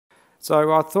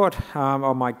So I thought I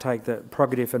might take the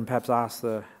prerogative and perhaps ask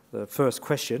the first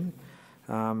question.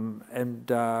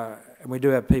 And we do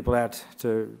have people out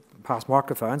to pass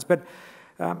microphones. But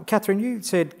Catherine, you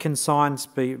said, can science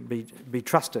be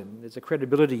trusted? It's a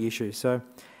credibility issue. So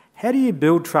how do you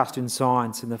build trust in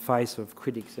science in the face of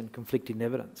critics and conflicting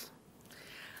evidence?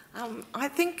 I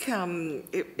think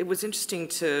it was interesting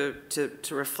to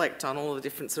reflect on all the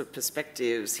different sort of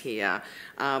perspectives here,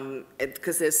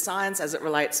 because there's science as it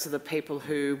relates to the people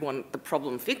who want the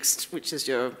problem fixed, which is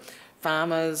your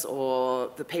farmers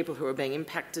or the people who are being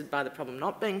impacted by the problem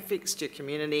not being fixed, your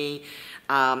community,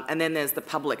 and then there's the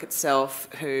public itself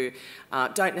who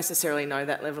don't necessarily know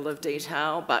that level of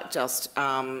detail but just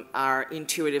are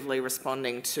intuitively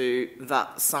responding to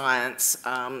the science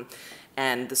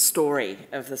and the story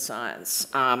of the science.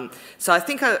 So I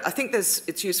think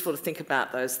it's useful to think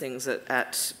about those things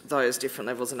at those different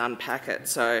levels and unpack it.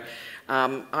 So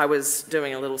I was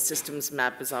doing a little systems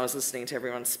map as I was listening to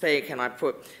everyone speak, and I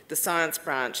put the science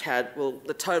branch had, well,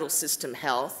 the total system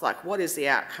health, like what is the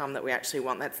outcome that we actually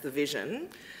want? That's the vision.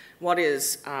 What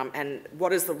is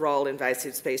the role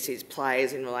invasive species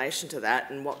plays in relation to that,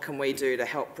 and what can we do to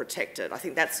help protect it? I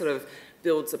think that sort of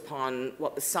builds upon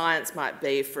what the science might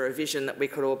be for a vision that we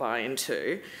could all buy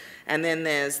into. And then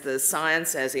there's the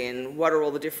science as in what are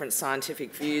all the different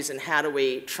scientific views and how do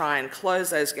we try and close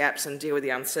those gaps and deal with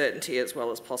the uncertainty as well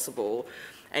as possible,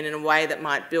 and in a way that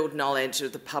might build knowledge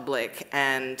of the public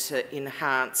and to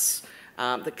enhance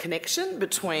the connection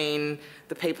between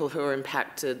the people who are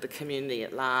impacted, the community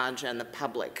at large and the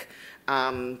public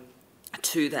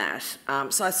to that.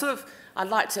 So I'd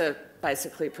like to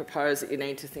basically propose that you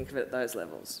need to think of it at those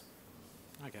levels.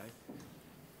 Okay.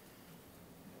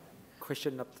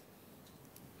 Question up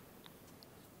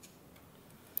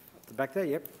the back there,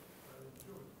 yep.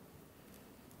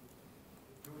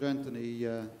 George Anthony,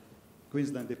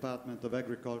 Queensland Department of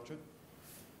Agriculture.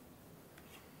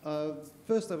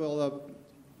 First of all, a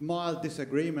mild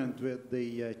disagreement with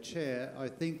the chair. I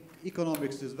think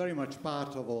economics is very much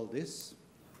part of all this,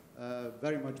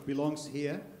 very much belongs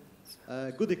here.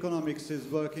 Good economics is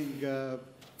working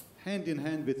hand in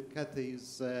hand with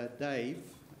Kathy's Dave,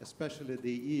 especially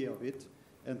the E of it,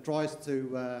 and tries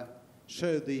to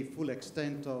show the full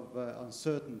extent of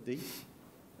uncertainty.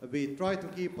 We try to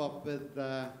keep up with,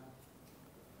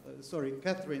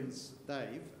 Catherine's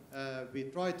Dave. We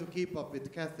try to keep up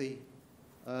with Kathy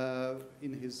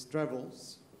in his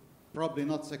travels, probably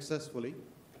not successfully,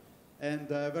 and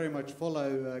very much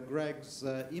follow Greg's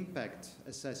impact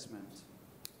assessment.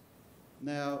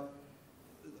 Now,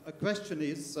 a question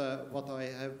is, what I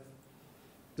have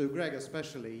to Greg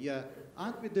especially,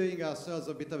 aren't we doing ourselves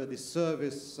a bit of a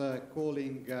disservice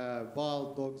calling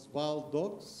wild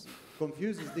dogs?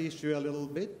 Confuses the issue a little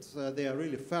bit. They are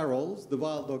really ferals. The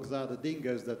wild dogs are the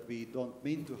dingoes that we don't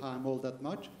mean to harm all that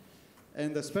much.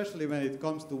 And especially when it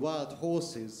comes to wild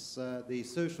horses, the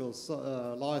social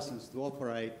license to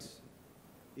operate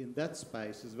in that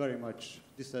space is very much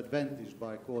disadvantaged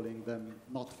by calling them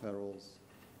not ferals.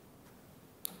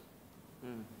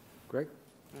 Greg?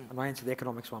 I might answer the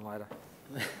economics one later.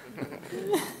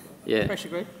 Yeah,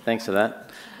 Greg? Thanks for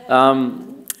that.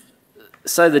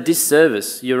 So the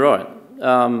disservice, you're right.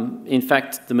 In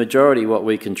fact, the majority of what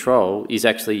we control is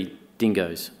actually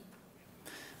dingoes.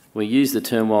 We use the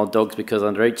term wild dogs because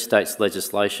under each state's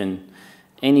legislation,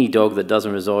 any dog that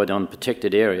doesn't reside on a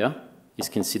protected area is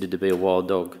considered to be a wild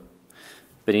dog.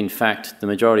 But in fact, the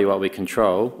majority of what we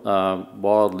control are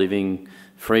wild living,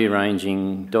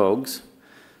 free-ranging dogs,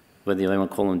 whether you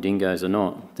want to call them dingoes or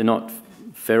not. They're not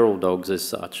feral dogs as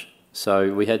such.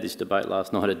 So we had this debate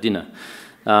last night at dinner.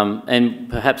 And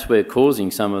perhaps we're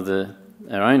causing some of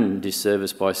our own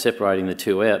disservice by separating the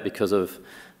two out because of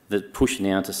the push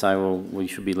now to say, well, we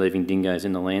should be leaving dingoes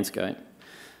in the landscape.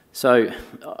 So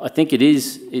I think it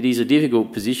is a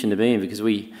difficult position to be in because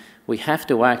we have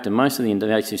to act, and most of the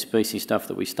invasive species stuff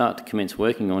that we start to commence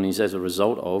working on is as a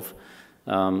result of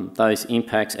those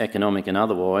impacts, economic and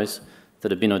otherwise,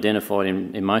 that have been identified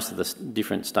in most of the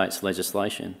different states'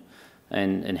 legislation,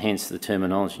 and hence the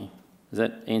terminology. Does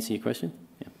that answer your question?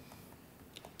 Yeah.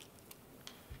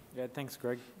 Yeah, thanks,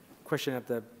 Greg. Question at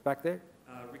the back there.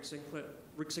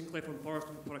 Rick Sinclair from Forest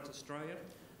and Products Australia.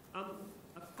 A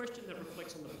question that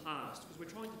reflects on the past, because we're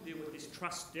trying to deal with this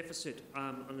trust deficit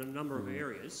on a number of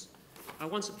areas.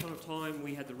 Once upon a time,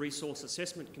 we had the Resource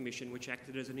Assessment Commission, which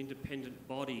acted as an independent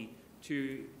body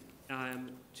to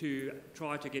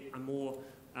try to get a more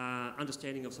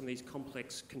understanding of some of these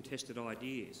complex contested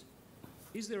ideas.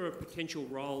 Is there a potential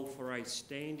role for a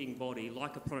standing body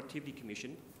like a Productivity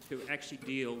Commission to actually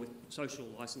deal with social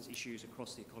licence issues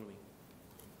across the economy?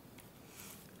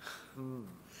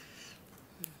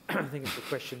 I think it's a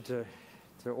question to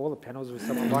all the panels. Would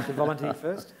someone like to volunteer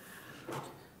first?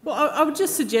 Well, I would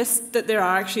just suggest that there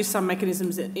are actually some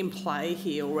mechanisms in play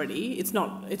here already. It's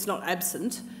not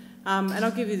absent. And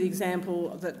I'll give you the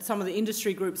example that some of the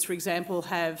industry groups, for example,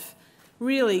 have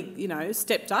really,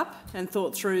 stepped up and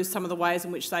thought through some of the ways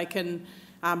in which they can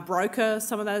broker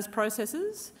some of those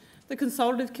processes. The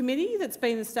consultative committee that's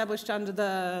been established under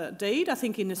the deed, I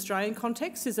think in Australian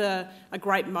context, is a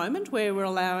great moment where we're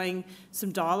allowing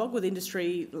some dialogue with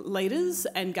industry leaders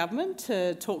and government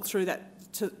to talk through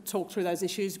those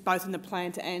issues, both in the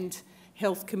plant and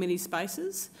health committee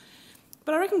spaces.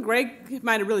 But I reckon Greg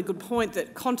made a really good point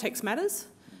that context matters.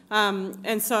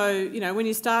 And so, when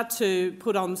you start to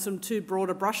put on some too broad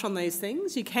a brush on these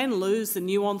things, you can lose the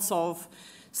nuance of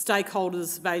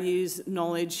stakeholders' values,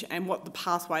 knowledge, and what the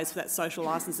pathways for that social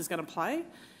licence is going to play,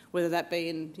 whether that be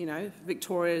in,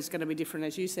 Victoria is going to be different,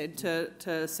 as you said,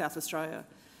 to South Australia.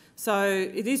 So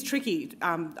it is tricky.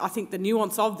 I think the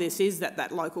nuance of this is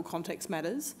that local context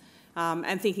matters,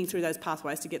 and thinking through those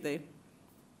pathways to get there.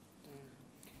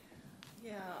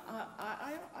 Yeah,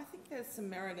 I think there's some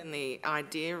merit in the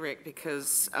idea, Rick,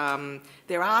 because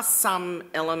there are some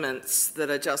elements that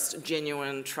are just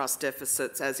genuine trust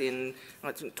deficits, as in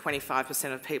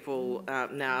 25% of people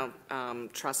now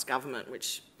trust government,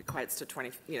 which equates to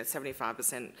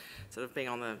 75% sort of being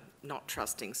on the not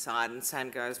trusting side, and same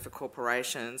goes for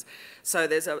corporations. So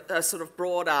there's a sort of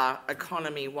broader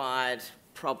economy-wide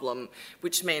problem,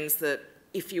 which means that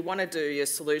if you want to do your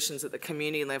solutions at the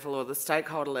community level or the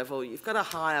stakeholder level, you've got a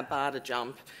higher bar to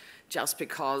jump just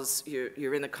because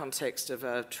you're in the context of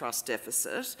a trust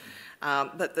deficit.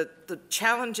 But the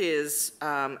challenge is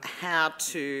how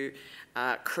to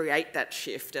create that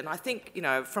shift. And I think,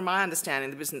 from my understanding,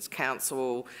 the Business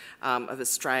Council of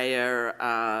Australia,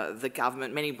 the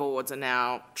government, many boards are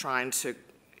now trying to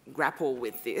grapple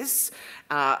with this,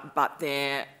 but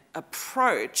their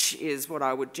approach is what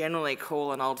I would generally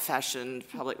call an old-fashioned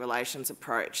public relations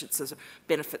approach. It's a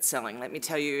benefit selling. Let me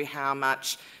tell you how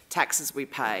much taxes we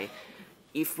pay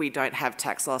if we don't have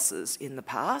tax losses in the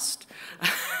past.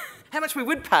 How much we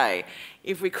would pay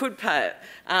if we could pay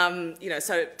it.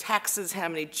 So taxes, how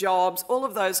many jobs, all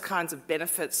of those kinds of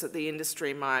benefits that the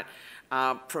industry might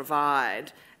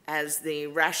provide as the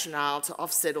rationale to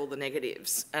offset all the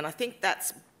negatives. And I think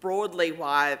that's broadly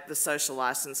why the social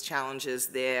licence challenge is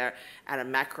there at a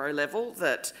macro level,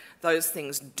 that those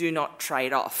things do not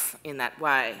trade off in that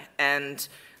way. And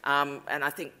I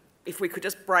think if we could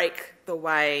just break the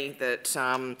way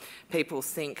that people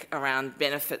think around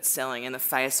benefit selling in the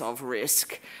face of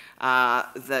risk,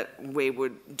 that we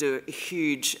would do a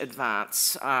huge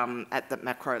advance at the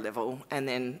macro level, and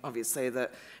then obviously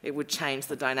that it would change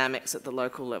the dynamics at the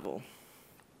local level.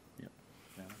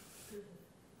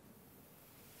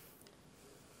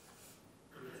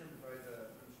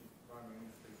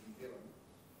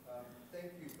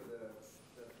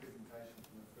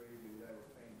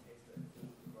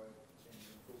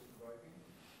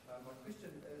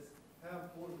 How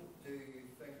important do you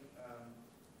think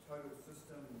total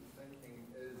system thinking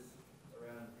is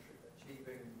around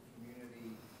achieving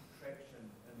community traction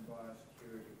in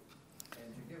biosecurity? And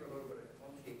to give a little bit of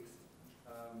context,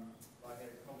 I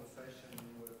had a conversation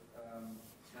with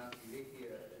Ngāti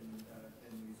Rekia in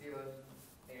New Zealand,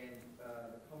 and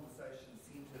the conversation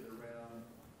centred around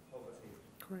poverty,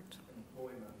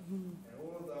 employment, and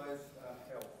all of those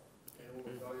health, and all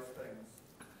of those things.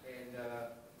 And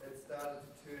it started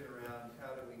to turn around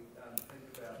how do we think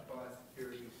about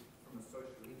biosecurity from a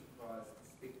social enterprise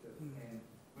perspective. And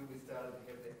when we started to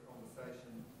have that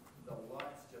conversation, the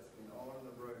lights just went on in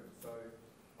the room. So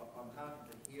I'm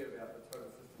heartened to hear about the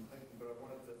total system thinking, but I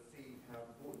wanted to see how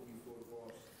important you thought it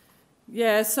was.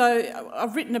 Yeah, so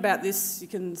I've written about this. You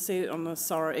can see it on the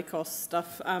Sora Ecos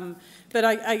stuff. But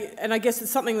I guess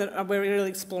it's something that we're really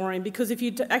exploring, because if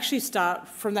you actually start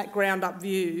from that ground-up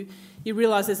view, you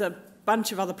realise there's a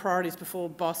bunch of other priorities before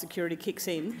biosecurity kicks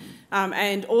in,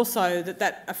 and also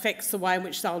that affects the way in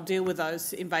which they'll deal with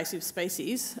those invasive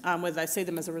species, whether they see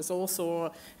them as a resource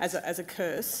or as a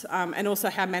curse, and also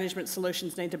how management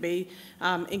solutions need to be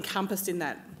encompassed in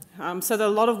that. So a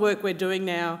lot of work we're doing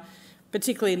now,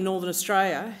 particularly in Northern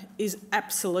Australia, is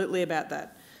absolutely about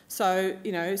that. So,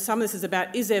 some of this is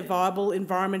about, is there viable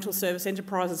environmental service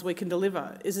enterprises we can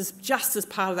deliver? Is this just as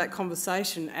part of that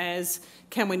conversation as,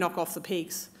 can we knock off the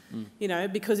pigs?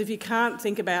 Because if you can't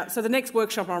think about... So the next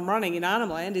workshop I'm running in Arnhem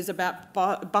Land is about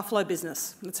buffalo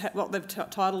business. That's what they've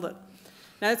titled it.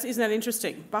 Now, isn't that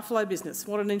interesting? Buffalo business.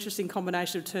 What an interesting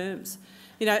combination of terms.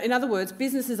 In other words,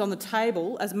 business is on the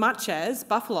table as much as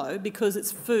buffalo, because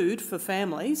it's food for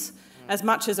families, as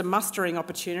much as a mustering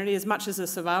opportunity, as much as a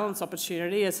surveillance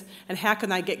opportunity, and how can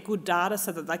they get good data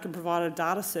so that they can provide a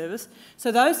data service.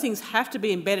 So those things have to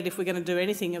be embedded if we're going to do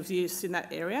anything of use in that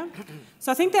area.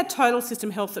 So I think that total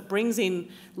system health that brings in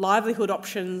livelihood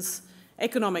options,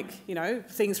 economic,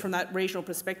 things from that regional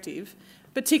perspective,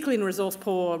 particularly in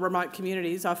resource-poor remote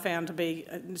communities, I found to be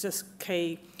just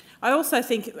key. I also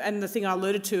think, and the thing I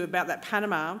alluded to about that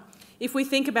Panama, if we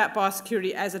think about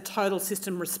biosecurity as a total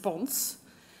system response,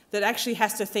 that actually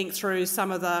has to think through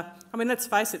some of the, let's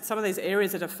face it, some of these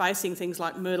areas that are facing things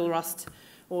like Myrtle Rust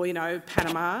or,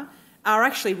 Panama are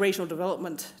actually regional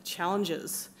development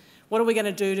challenges. What are we going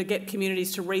to do to get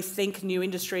communities to rethink new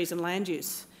industries and land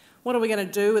use? What are we going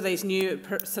to do with these new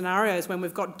scenarios when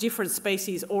we've got different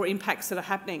species or impacts that are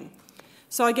happening?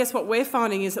 So I guess what we're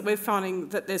finding is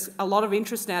that there's a lot of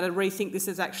interest now to rethink this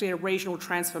as actually a regional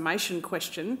transformation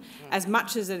question as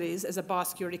much as it is as a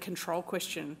biosecurity control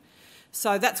question.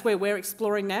 So that's where we're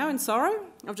exploring now in Sorrow.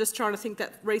 I'm just trying to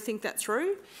rethink that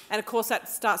through. And of course that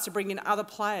starts to bring in other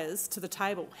players to the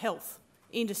table: health,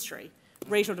 industry,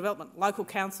 regional development, local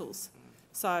councils.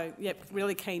 So,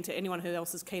 really keen to anyone who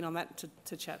else is keen on that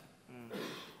to chat.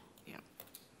 Yeah.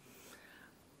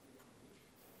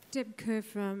 Deb Kerr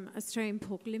from Australian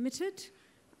Pork Limited.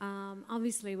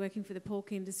 Obviously working for the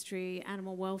pork industry,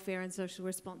 animal welfare and social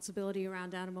responsibility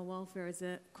around animal welfare is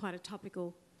quite a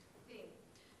topical thing.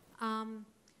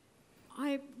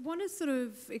 I want to sort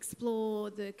of explore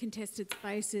the contested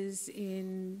spaces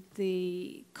in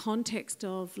the context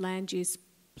of land use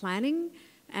planning,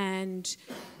 and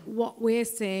what we're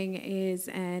seeing is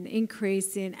an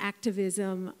increase in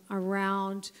activism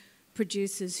around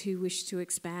producers who wish to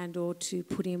expand or to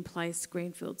put in place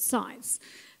greenfield sites.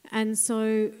 And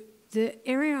so the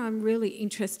area I'm really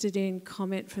interested in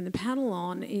comment from the panel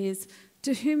on is,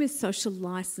 to whom is social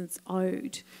licence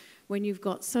owed? When you've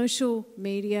got social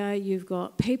media, you've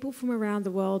got people from around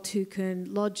the world who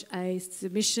can lodge a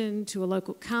submission to a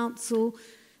local council.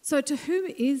 So to whom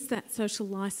is that social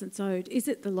licence owed? Is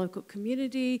it the local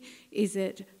community? Is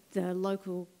it the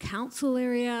local council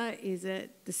area? Is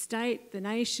it the state, the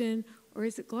nation, or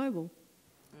is it global?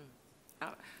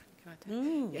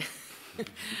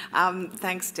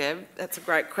 Thanks, Deb. That's a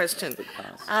great question.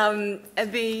 I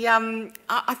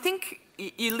think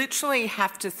you literally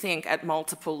have to think at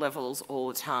multiple levels all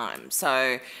the time.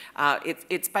 So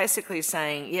it's basically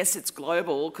saying, yes, it's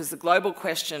global, because the global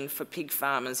question for pig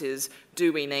farmers is,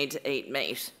 do we need to eat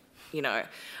meat?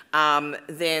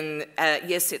 Then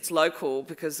yes, it's local,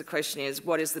 because the question is,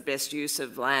 what is the best use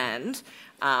of land,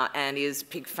 and is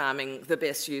pig farming the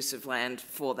best use of land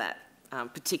for that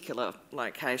particular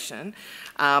location?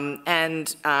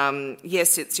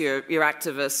 Yes, it's your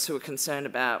activists who are concerned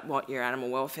about what your animal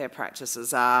welfare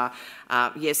practices are.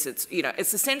 Yes,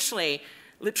 it's essentially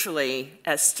literally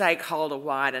a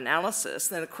stakeholder-wide analysis.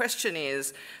 Then the question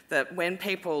is that when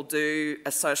people do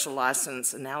a social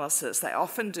licence analysis, they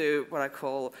often do what I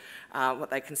call,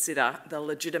 what they consider the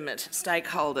legitimate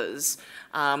stakeholders.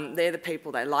 They're the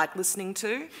people they like listening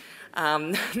to,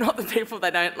 not the people they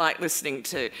don't like listening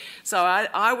to. So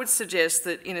I would suggest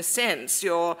that, in a sense,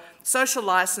 your social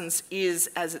licence is,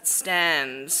 as it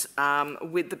stands,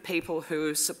 with the people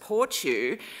who support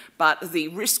you, but the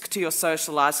risk to your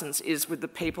social licence is with the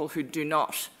people who do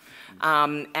not,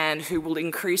 and who will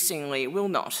increasingly will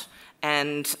not.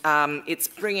 And it's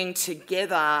bringing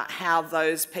together how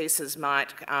those pieces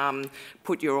might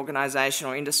put your organisation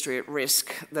or industry at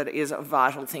risk that is a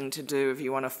vital thing to do if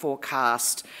you want to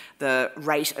forecast the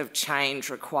rate of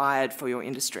change required for your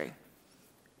industry.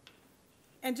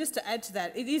 And just to add to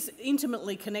that, it is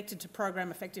intimately connected to program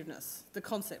effectiveness, the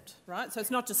concept, right? So it's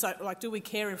not just like, do we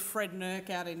care if Fred Nurk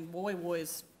out in Woy Woy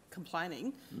is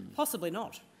complaining? Possibly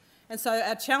not. And so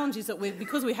our challenge is that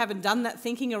because we haven't done that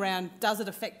thinking around, does it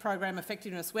affect program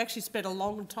effectiveness? We actually spent a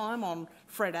long time on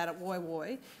Fred out at Woy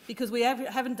Woy, because we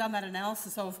haven't done that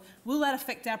analysis of, will that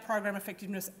affect our program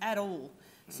effectiveness at all?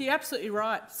 So you're absolutely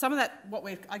right. Some of that, what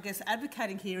we're, I guess,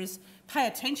 advocating here is pay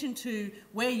attention to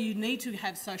where you need to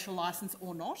have social licence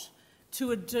or not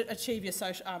to achieve your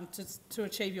to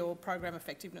achieve your program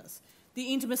effectiveness.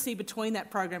 The intimacy between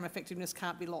that program effectiveness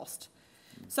can't be lost.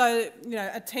 So,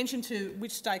 attention to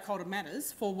which stakeholder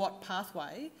matters for what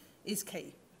pathway is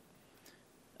key.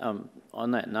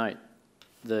 On that note,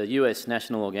 the US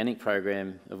National Organic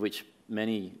Program, of which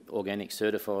many organic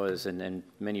certifiers and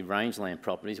many rangeland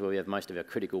properties where we have most of our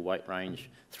critical weight range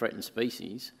threatened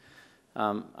species,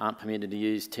 aren't permitted to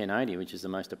use 1080, which is the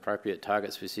most appropriate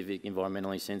target-specific,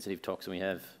 environmentally sensitive toxin we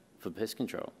have for pest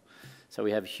control. So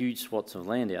we have huge swaths of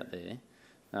land out there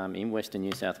in Western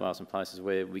New South Wales and places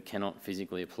where we cannot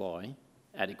physically apply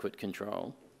adequate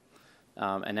control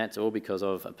And that's all because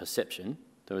of a perception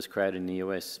that was created in the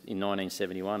US in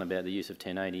 1971 about the use of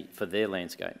 1080 for their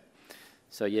landscape.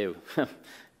 So yeah,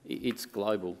 it's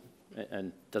global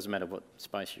and doesn't matter what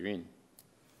space you're in.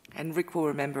 And Rick will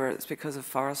remember it's because of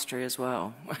forestry as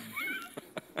well.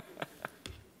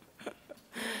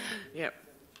 Yep.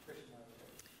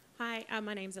 Hi,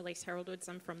 my name's Elise Haroldwoods.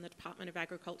 I'm from the Department of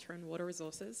Agriculture and Water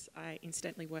Resources. I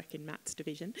incidentally work in Matt's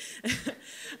division.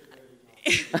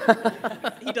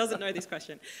 He doesn't know this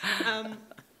question.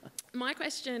 My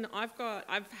question, I've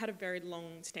had a very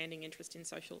long-standing interest in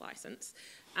social licence,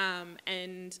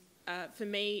 and for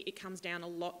me it comes down a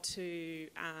lot to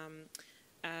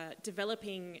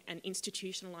developing and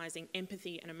institutionalising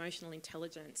empathy and emotional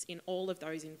intelligence in all of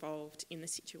those involved in the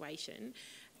situation.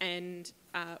 And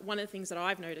one of the things that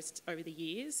I've noticed over the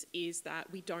years is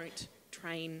that we don't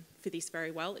train for this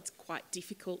very well. It's quite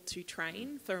difficult to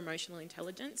train for emotional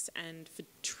intelligence and for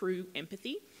true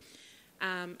empathy.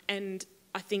 And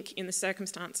I think in the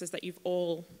circumstances that you've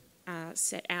all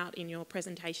set out in your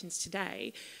presentations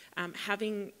today,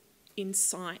 having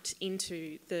insight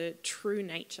into the true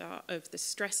nature of the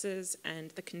stresses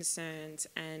and the concerns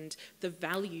and the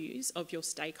values of your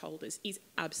stakeholders is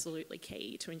absolutely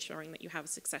key to ensuring that you have a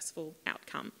successful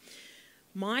outcome.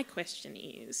 My question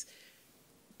is,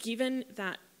 given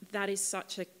that that is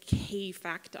such a key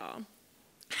factor,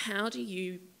 how do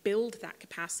you build that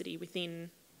capacity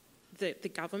within the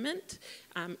government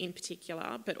in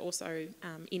particular, but also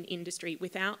in industry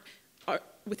without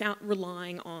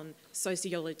relying on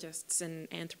sociologists and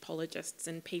anthropologists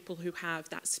and people who have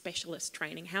that specialist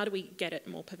training? How do we get it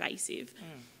more pervasive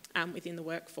within the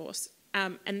workforce?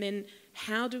 And then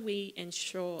how do we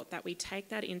ensure that we take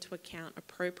that into account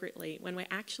appropriately when we're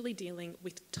actually dealing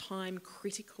with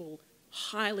time-critical,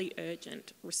 highly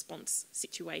urgent response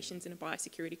situations in a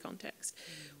biosecurity context,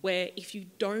 where if you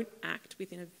don't act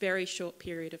within a very short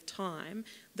period of time,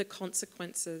 the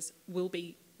consequences will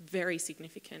be very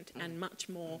significant and much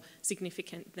more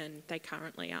significant than they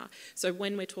currently are. So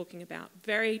when we're talking about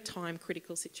very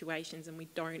time-critical situations and we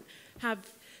don't have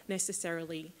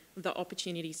necessarily the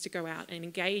opportunities to go out and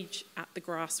engage at the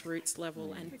grassroots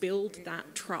level and build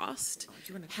that trust,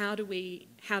 how do we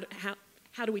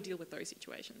deal with those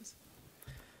situations?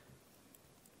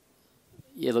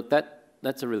 Yeah, look,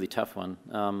 that's a really tough one.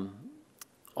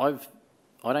 Our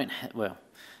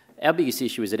biggest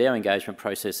issue is that our engagement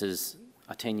processes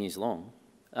are 10 years long.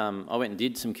 I went and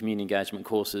did some community engagement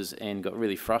courses and got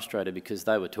really frustrated because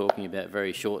they were talking about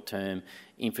very short-term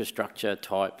infrastructure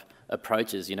type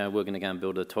approaches. You know, we're going to go and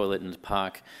build a toilet in the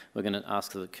park. We're going to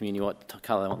ask the community what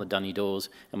colour they want the dunny doors,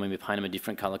 and when we paint them a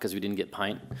different colour because we didn't get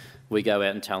paint, we go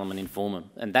out and tell them and inform them,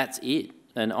 and that's it.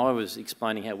 And I was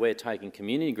explaining how we're taking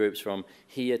community groups from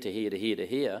here to here to here to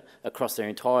here across their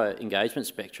entire engagement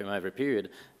spectrum over a period,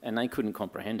 and they couldn't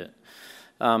comprehend it.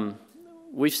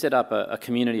 We've set up a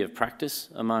community of practice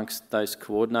amongst those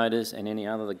coordinators and any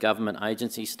other government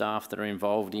agency staff that are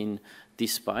involved in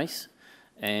this space,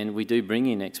 and we do bring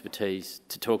in expertise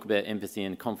to talk about empathy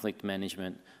and conflict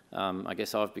management. I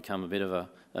guess I've become a bit of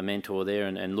a mentor there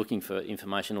and looking for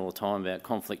information all the time about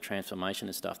conflict transformation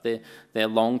and stuff. They're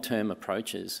long-term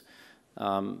approaches.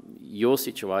 Your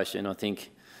situation, I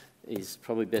think, is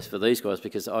probably best for these guys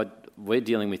because we're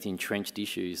dealing with entrenched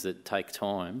issues that take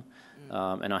time,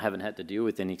 and I haven't had to deal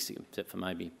with any except for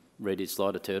maybe red-eared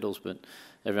slider turtles, but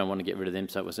everyone wanted to get rid of them,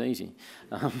 so it was easy.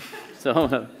 So I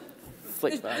want to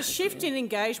flick back. The shift in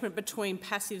engagement between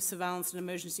passive surveillance and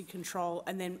emergency control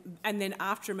and then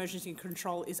after emergency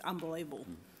control is unbelievable.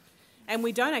 And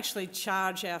we don't actually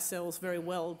charge ourselves very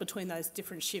well between those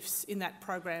different shifts in that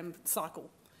program cycle.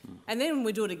 And then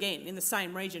we do it again in the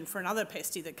same region for another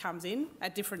pestie that comes in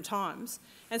at different times.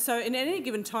 And so at any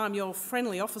given time, your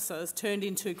friendly officer is turned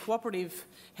into cooperative,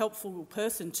 helpful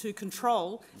person to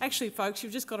control. Actually, folks,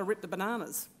 you've just got to rip the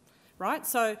bananas, right?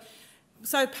 So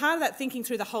part of that thinking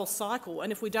through the whole cycle,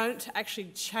 and if we don't actually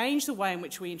change the way in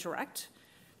which we interact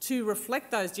to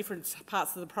reflect those different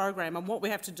parts of the program and what we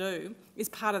have to do is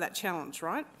part of that challenge,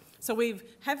 right? So we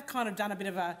have kind of done a bit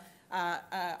of a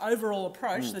overall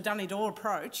approach, the Dunny Door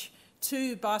approach,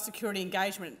 to biosecurity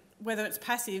engagement, whether it's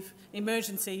passive,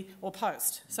 emergency or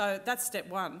post. So that's step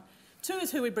one. Two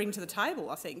is who we bring to the table,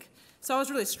 I think. So I was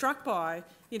really struck by,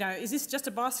 is this just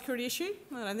a biosecurity issue?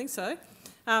 I don't think so.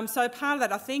 So part of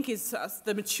that, I think, is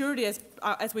the maturity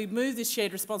as we move this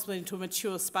shared responsibility into a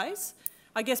mature space.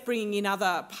 I guess bringing in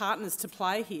other partners to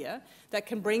play here that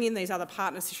can bring in these other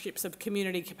partnerships of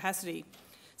community capacity.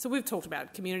 So we've talked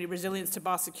about community resilience to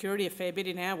biosecurity a fair bit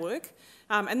in our work,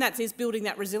 and that is building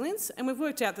that resilience. And we've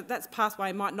worked out that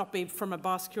pathway might not be from a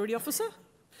biosecurity officer.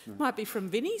 might be from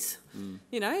Vinnie's,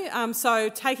 you know. So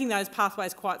taking those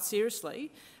pathways quite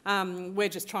seriously, we're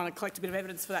just trying to collect a bit of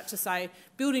evidence for that to say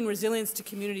building resilience to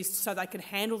communities so they can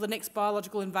handle the next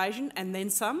biological invasion and then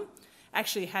some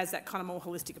actually has that kind of more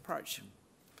holistic approach.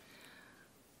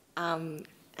 I mean,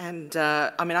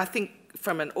 I think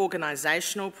from an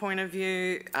organisational point of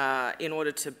view, in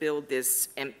order to build this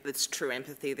true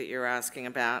empathy that you're asking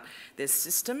about, there's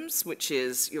systems, which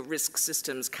is your risk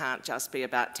systems can't just be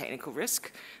about technical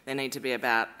risk. They need to be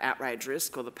about outrage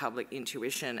risk or the public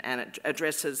intuition, and it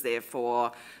addresses,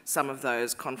 therefore, some of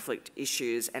those conflict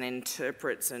issues and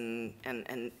interprets and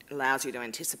allows you to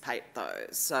anticipate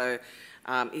those. So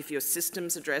if your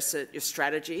systems address it, your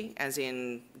strategy, as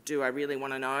in, do I really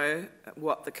want to know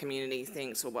what the community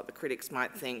thinks or what the critics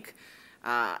might think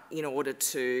in order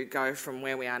to go from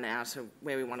where we are now to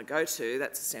where we want to go to,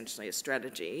 that's essentially a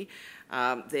strategy,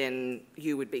 then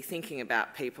you would be thinking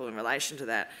about people in relation to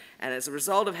that. And as a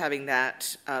result of having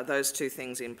that, those two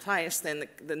things in place, then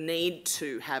the need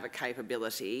to have a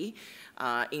capability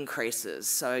increases.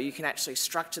 So you can actually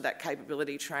structure that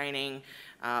capability training.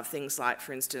 Things like,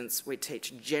 for instance, we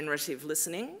teach generative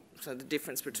listening, so the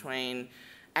difference between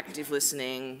active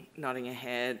listening, nodding your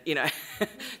head, you know,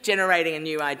 generating a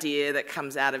new idea that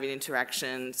comes out of an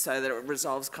interaction so that it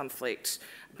resolves conflict,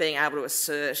 being able to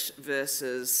assert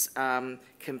versus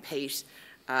compete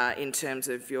in terms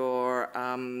of your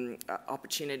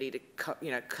opportunity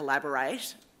to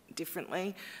collaborate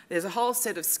differently. There's a whole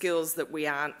set of skills that we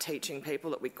aren't teaching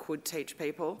people that we could teach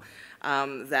people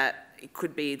that it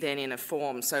could be then in a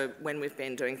form. So when we've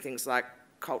been doing things like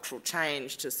cultural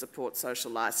change to support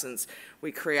social licence,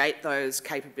 we create those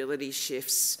capability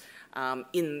shifts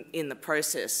in the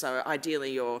process. So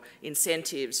ideally your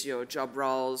incentives, your job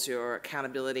roles, your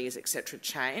accountabilities, etc.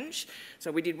 change.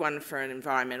 So we did one for an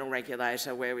environmental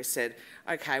regulator where we said,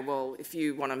 okay, well, if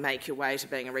you want to make your way to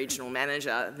being a regional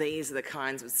manager, these are the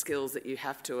kinds of skills that you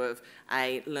have to have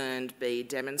A, learned, B,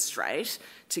 demonstrate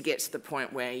to get to the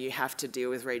point where you have to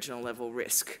deal with regional level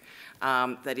risk.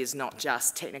 That is not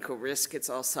just technical risk, it's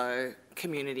also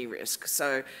community risk.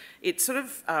 So it sort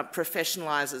of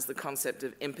professionalises the concept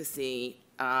of empathy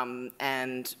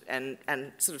and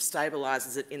sort of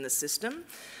stabilises it in the system.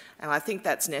 And I think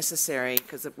that's necessary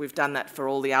because we've done that for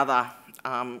all the other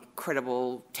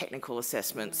credible technical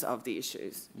assessments of the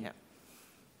issues. Yeah.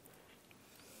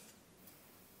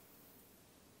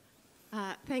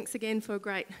 Thanks again for a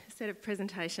great set of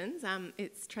presentations.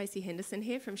 It's Tracy Henderson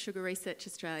here from Sugar Research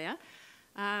Australia.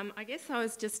 I guess I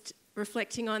was just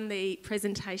reflecting on the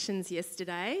presentations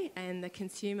yesterday and the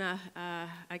consumer,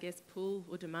 I guess, pull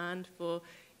or demand for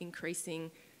increasing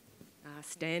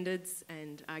standards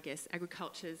and, I guess,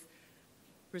 agriculture's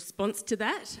response to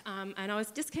that. And I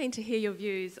was just keen to hear your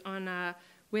views on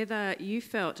whether you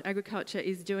felt agriculture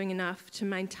is doing enough to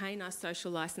maintain our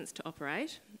social licence to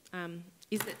operate.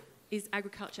 Is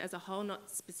agriculture as a whole, not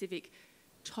specific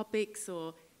topics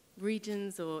or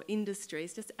regions or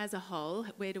industries, just as a whole,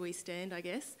 where do we stand, I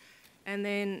guess? And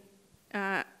then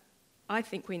I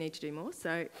think we need to do more,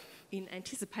 so in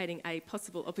anticipating a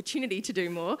possible opportunity to do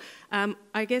more,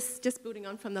 I guess just building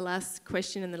on from the last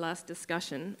question and the last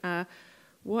discussion,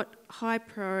 what high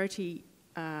priority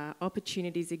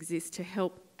opportunities exist to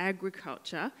help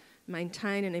agriculture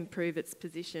maintain and improve its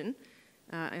position,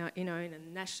 in a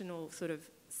national sort of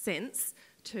sense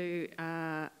to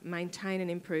maintain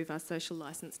and improve our social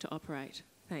licence to operate?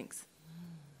 Thanks.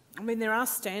 I mean, there are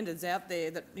standards out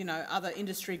there that, you know, other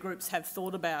industry groups have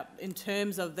thought about in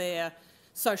terms of their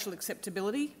social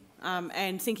acceptability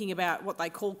and thinking about what they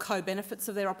call co-benefits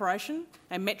of their operation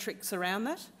and metrics around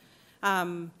that.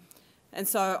 And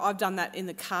so I've done that in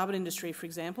the carbon industry, for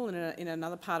example, in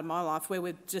another part of my life where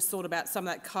we've just thought about some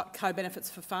of that co-benefits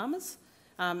for farmers.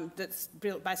 That's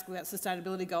basically about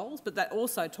sustainability goals, but that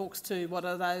also talks to what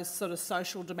are those sort of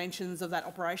social dimensions of that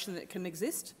operation that can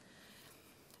exist.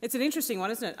 It's an interesting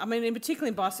one, isn't it? I mean, in particular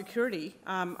in biosecurity,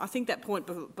 I think that point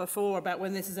before about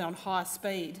when this is on high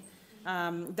speed,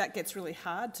 that gets really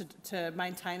hard to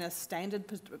maintain a standard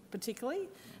particularly.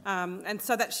 And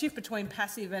so that shift between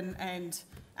passive and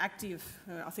active,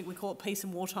 I think we call it peace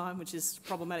and wartime, which is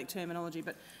problematic terminology,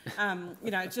 but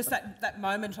you know, just that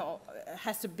moment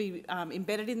has to be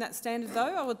embedded in that standard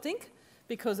though, I would think,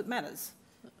 because it matters.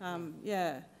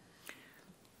 Yeah.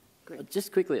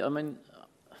 Just quickly, I mean,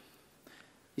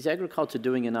 is agriculture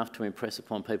doing enough to impress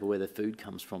upon people where their food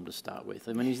comes from to start with?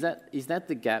 I mean, is that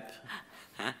the gap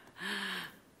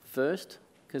first?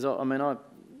 Because I mean, I've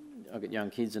got young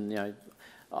kids, and you know,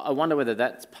 I wonder whether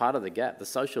that's part of the gap. The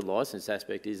social licence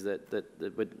aspect is that the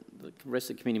rest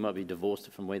of the community might be divorced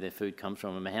from where their food comes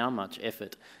from and how much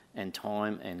effort and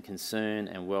time and concern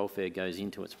and welfare goes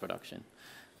into its production.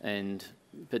 And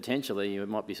potentially you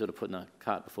might be sort of putting a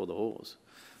cart before the horse.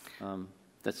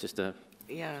 That's just a...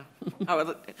 Yeah. Oh,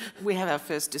 well, we have our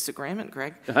first disagreement,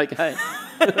 Greg. Okay.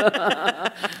 I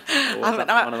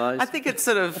think it's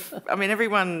sort of, I mean,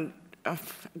 everyone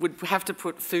would have to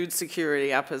put food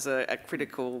security up as a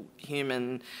critical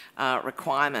human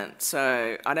requirement.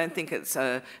 So I don't think it's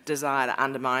a desire to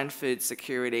undermine food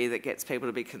security that gets people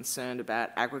to be concerned about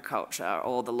agriculture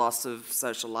or the loss of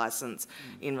social licence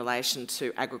in relation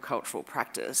to agricultural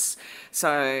practice.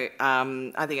 So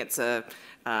I think it's a...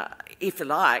 if you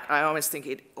like, I almost think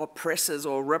it oppresses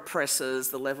or represses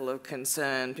the level of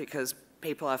concern because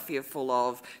people are fearful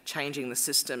of changing the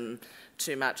system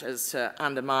too much as to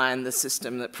undermine the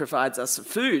system that provides us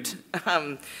food.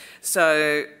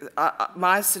 So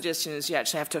my suggestion is you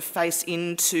actually have to face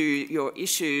into your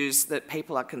issues that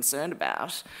people are concerned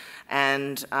about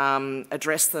and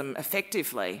address them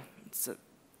effectively.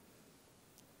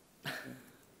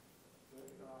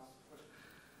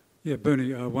 Yeah,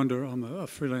 Bernie, I wonder, I'm a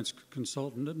freelance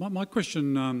consultant. My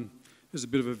question is a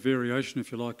bit of a variation,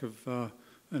 if you like, of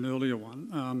an earlier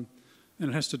one, and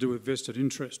it has to do with vested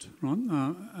interest, right?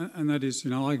 And that is,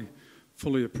 I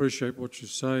fully appreciate what you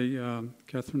say,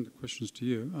 Catherine, the question's to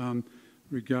you,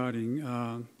 regarding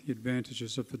the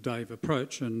advantages of the Dave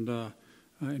approach and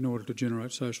in order to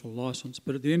generate social licence.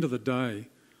 But at the end of the day,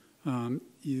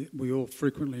 we all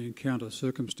frequently encounter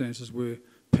circumstances where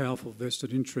powerful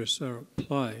vested interests are at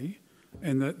play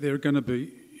and that they're going to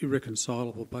be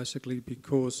irreconcilable basically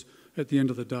because at the end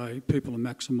of the day people are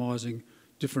maximising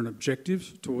different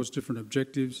objectives towards different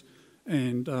objectives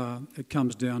and it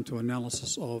comes down to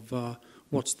analysis of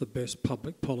what's the best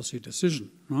public policy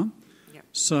decision, right? Yep.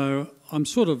 So I'm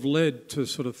sort of led to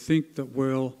sort of think that,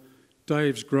 well,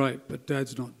 Dave's great but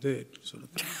Dad's not dead sort of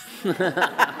thing.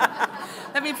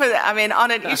 Let me put it, I mean, on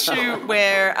an issue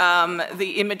where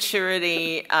the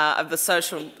immaturity of the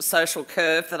social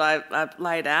curve that I've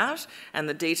laid out and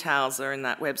the details are in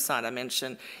that website I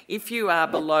mentioned, if you are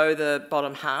below the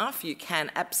bottom half, you can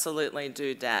absolutely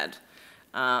do DAD.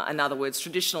 In other words,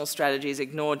 traditional strategies,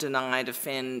 ignore, deny,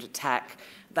 defend, attack,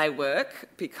 they work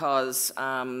because,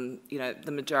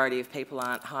 the majority of people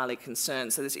aren't highly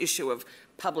concerned. So this issue of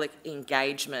public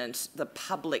engagement, the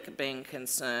public being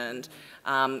concerned,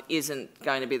 isn't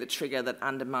going to be the trigger that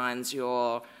undermines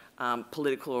your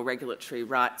political or regulatory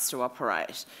rights to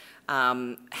operate.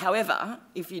 However,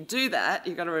 if you do that,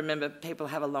 you've got to remember people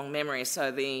have a long memory.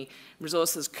 So the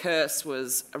resources curse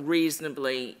was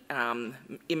reasonably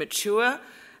immature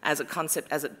as a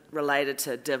concept as it related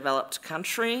to developed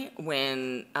country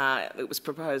when it was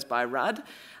proposed by Rudd.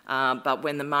 But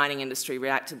when the mining industry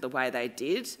reacted the way they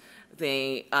did,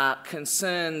 the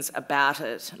concerns about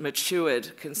it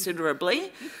matured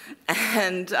considerably,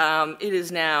 and it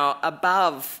is now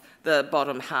above the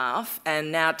bottom half,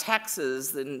 and now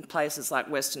taxes in places like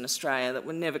Western Australia that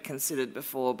were never considered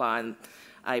before by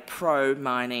a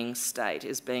pro-mining state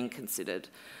is being considered.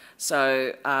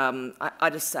 So I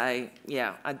just say,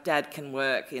 yeah, a DAD can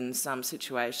work in some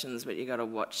situations, but you've got to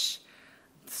watch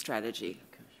the strategy.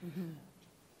 Mm-hmm.